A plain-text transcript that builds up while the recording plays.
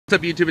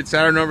What's up, YouTube? It's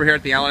Saturn over here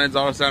at the Allen Ed's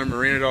Auto Center,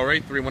 Marina Del Rey,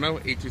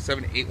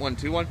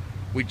 310-827-8121.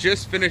 We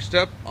just finished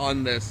up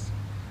on this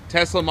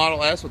Tesla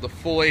Model S with a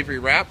full Avery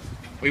wrap.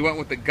 We went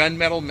with the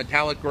gunmetal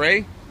metallic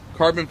gray,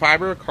 carbon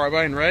fiber,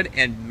 carbine red,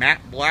 and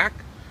matte black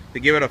to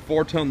give it a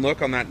four-tone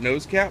look on that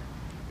nose cap.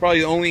 Probably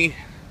the only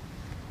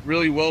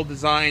really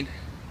well-designed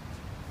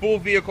full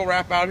vehicle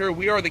wrap out here.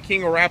 We are the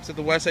king of wraps at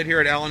the west side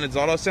here at Allen Ed's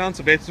Auto Sound.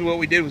 So basically what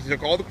we did was we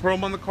took all the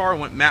chrome on the car and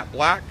went matte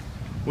black.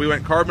 We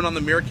went carbon on the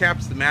mirror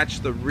caps to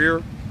match the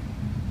rear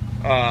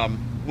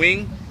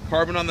wing,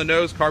 carbon on the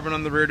nose, carbon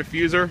on the rear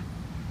diffuser,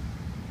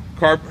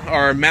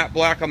 matte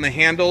black on the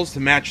handles to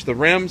match the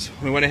rims.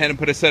 We went ahead and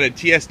put a set of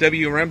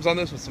TSW rims on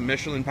this with some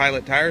Michelin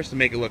Pilot tires to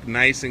make it look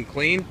nice and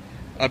clean,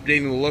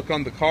 updating the look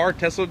on the car.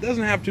 Tesla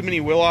doesn't have too many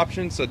wheel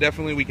options, so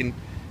definitely we can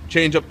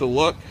change up the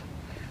look.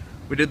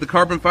 We did the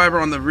carbon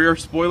fiber on the rear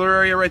spoiler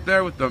area right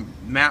there with the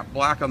matte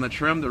black on the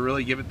trim to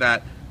really give it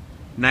that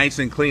nice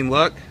and clean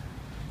look.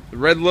 The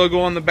red logo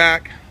on the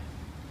back.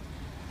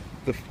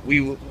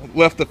 We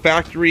left the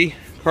factory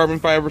carbon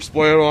fiber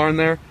spoiler on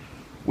there.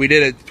 We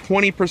did a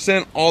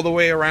 20% all the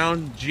way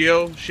around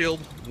Geo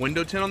Shield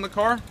window tint on the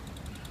car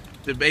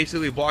to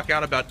basically block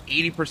out about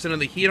 80%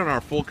 of the heat on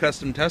our full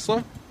custom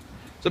Tesla.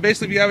 So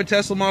basically, if you have a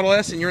Tesla Model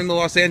S and you're in the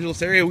Los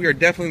Angeles area, we are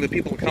definitely the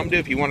people to come to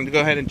if you wanted to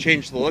go ahead and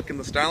change the look and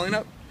the styling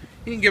up.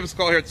 You can give us a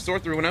call here at the store,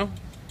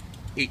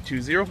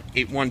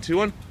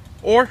 310-820-8121,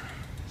 or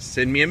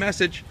send me a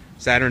message,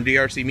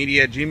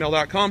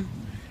 saturndrcmedia@gmail.com.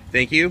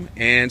 Thank you,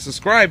 and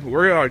subscribe.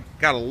 We've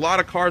got a lot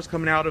of cars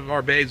coming out of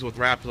our bays with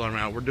wraps on them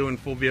out. We're doing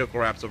full vehicle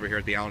wraps over here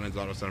at the Allen Ed's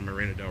Auto Center,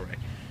 Marina Del Rey.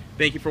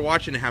 Thank you for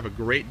watching, and have a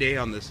great day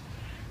on this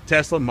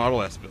Tesla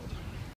Model S build.